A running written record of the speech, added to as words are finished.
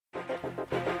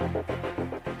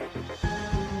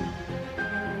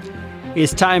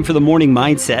It's time for the Morning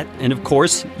Mindset. And of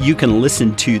course, you can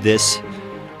listen to this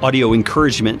audio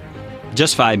encouragement,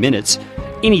 just 5 minutes,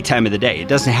 any time of the day. It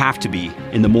doesn't have to be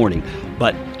in the morning.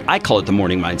 But I call it the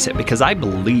Morning Mindset because I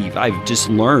believe I've just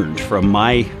learned from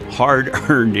my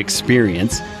hard-earned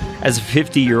experience as a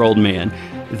 50-year-old man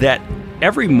that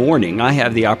every morning I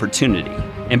have the opportunity,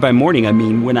 and by morning I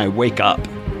mean when I wake up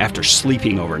after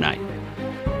sleeping overnight,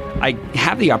 I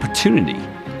have the opportunity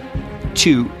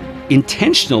to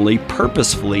intentionally,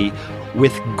 purposefully,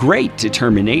 with great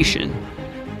determination,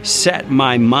 set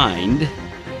my mind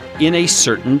in a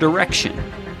certain direction.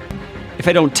 If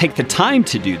I don't take the time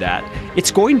to do that, it's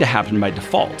going to happen by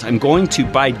default. I'm going to,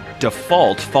 by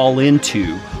default, fall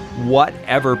into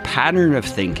whatever pattern of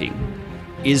thinking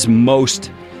is most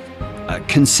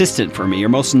consistent for me or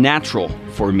most natural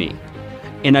for me.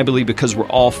 And I believe because we're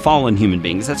all fallen human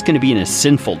beings, that's going to be in a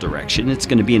sinful direction. It's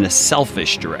going to be in a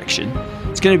selfish direction.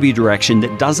 It's going to be a direction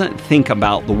that doesn't think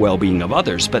about the well-being of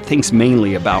others, but thinks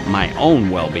mainly about my own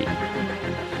well-being.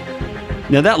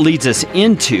 Now that leads us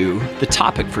into the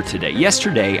topic for today.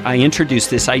 Yesterday, I introduced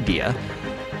this idea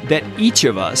that each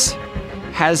of us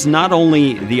has not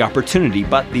only the opportunity,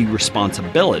 but the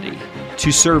responsibility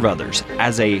to serve others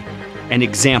as an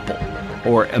example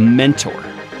or a mentor.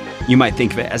 You might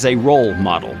think of it as a role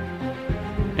model.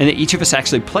 And that each of us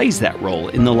actually plays that role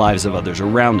in the lives of others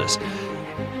around us.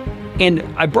 And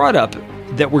I brought up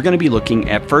that we're going to be looking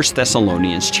at 1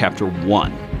 Thessalonians chapter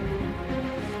 1.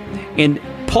 And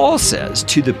Paul says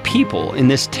to the people in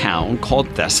this town called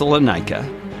Thessalonica,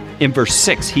 in verse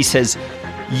 6, he says,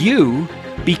 "You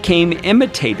became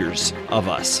imitators of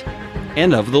us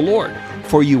and of the Lord,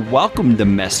 for you welcomed the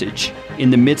message in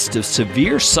the midst of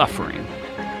severe suffering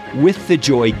with the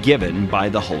joy given by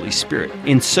the Holy Spirit.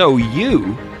 And so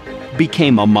you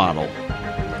became a model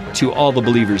to all the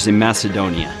believers in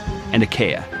Macedonia and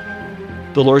Achaia.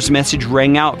 The Lord's message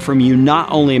rang out from you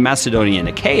not only in Macedonia and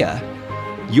Achaia,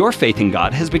 your faith in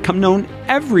God has become known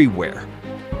everywhere.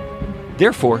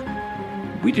 Therefore,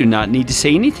 we do not need to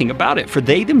say anything about it, for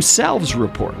they themselves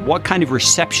report what kind of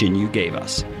reception you gave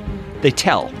us. They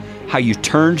tell how you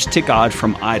turned to God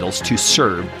from idols to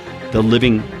serve the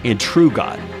living and true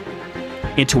God,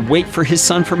 and to wait for his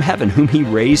Son from heaven, whom he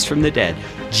raised from the dead,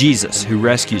 Jesus, who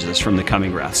rescues us from the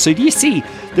coming wrath." So do you see,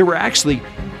 there were actually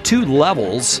two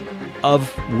levels of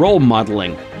role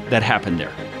modeling that happened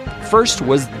there. First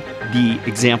was the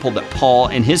example that Paul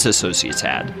and his associates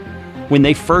had when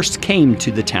they first came to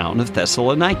the town of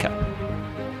Thessalonica.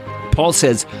 Paul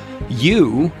says,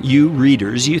 you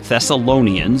readers, you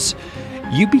Thessalonians,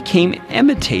 you became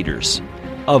imitators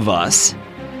of us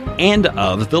and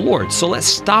of the Lord. So let's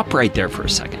stop right there for a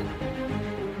second.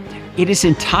 It is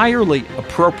entirely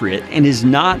appropriate and is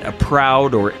not a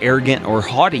proud or arrogant or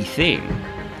haughty thing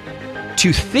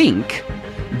to think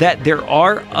that there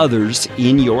are others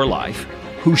in your life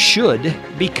who should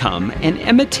become an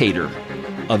imitator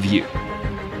of you.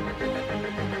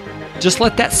 Just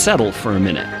let that settle for a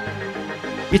minute.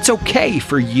 It's okay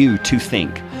for you to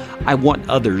think, I want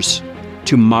others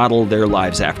to model their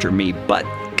lives after me, but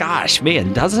gosh,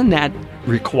 man, doesn't that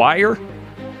require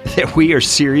that we are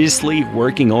seriously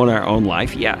working on our own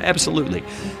life? Yeah, absolutely.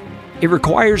 It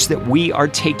requires that we are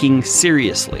taking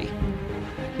seriously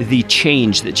the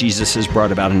change that Jesus has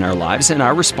brought about in our lives and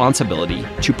our responsibility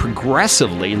to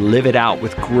progressively live it out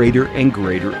with greater and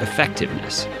greater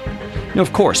effectiveness. Now,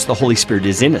 of course, the Holy Spirit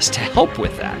is in us to help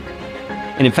with that.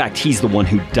 And in fact, he's the one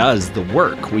who does the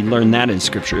work. We learn that in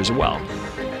Scripture as well.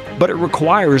 But it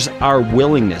requires our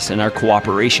willingness and our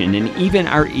cooperation and even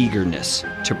our eagerness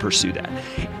to pursue that.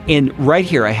 And right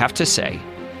here, I have to say,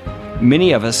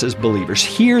 many of us as believers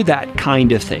hear that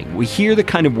kind of thing. We hear the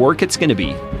kind of work it's going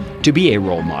to be a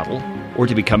role model or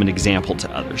to become an example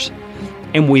to others.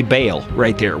 And we bail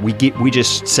right there. We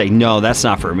just say, no, that's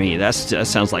not for me. That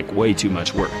sounds like way too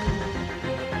much work.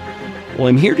 Well,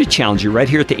 I'm here to challenge you right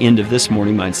here at the end of this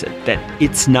Morning Mindset that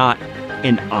it's not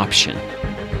an option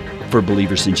for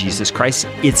believers in Jesus Christ.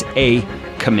 It's a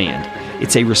command.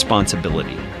 It's a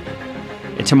responsibility.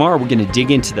 And tomorrow we're going to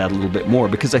dig into that a little bit more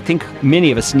because I think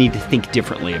many of us need to think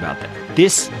differently about that.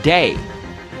 This day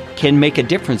can make a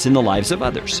difference in the lives of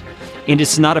others. And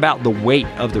it's not about the weight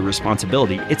of the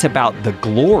responsibility. It's about the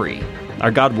glory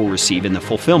our God will receive and the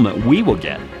fulfillment we will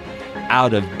get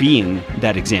out of being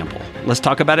that example. Let's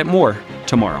talk about it more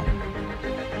tomorrow.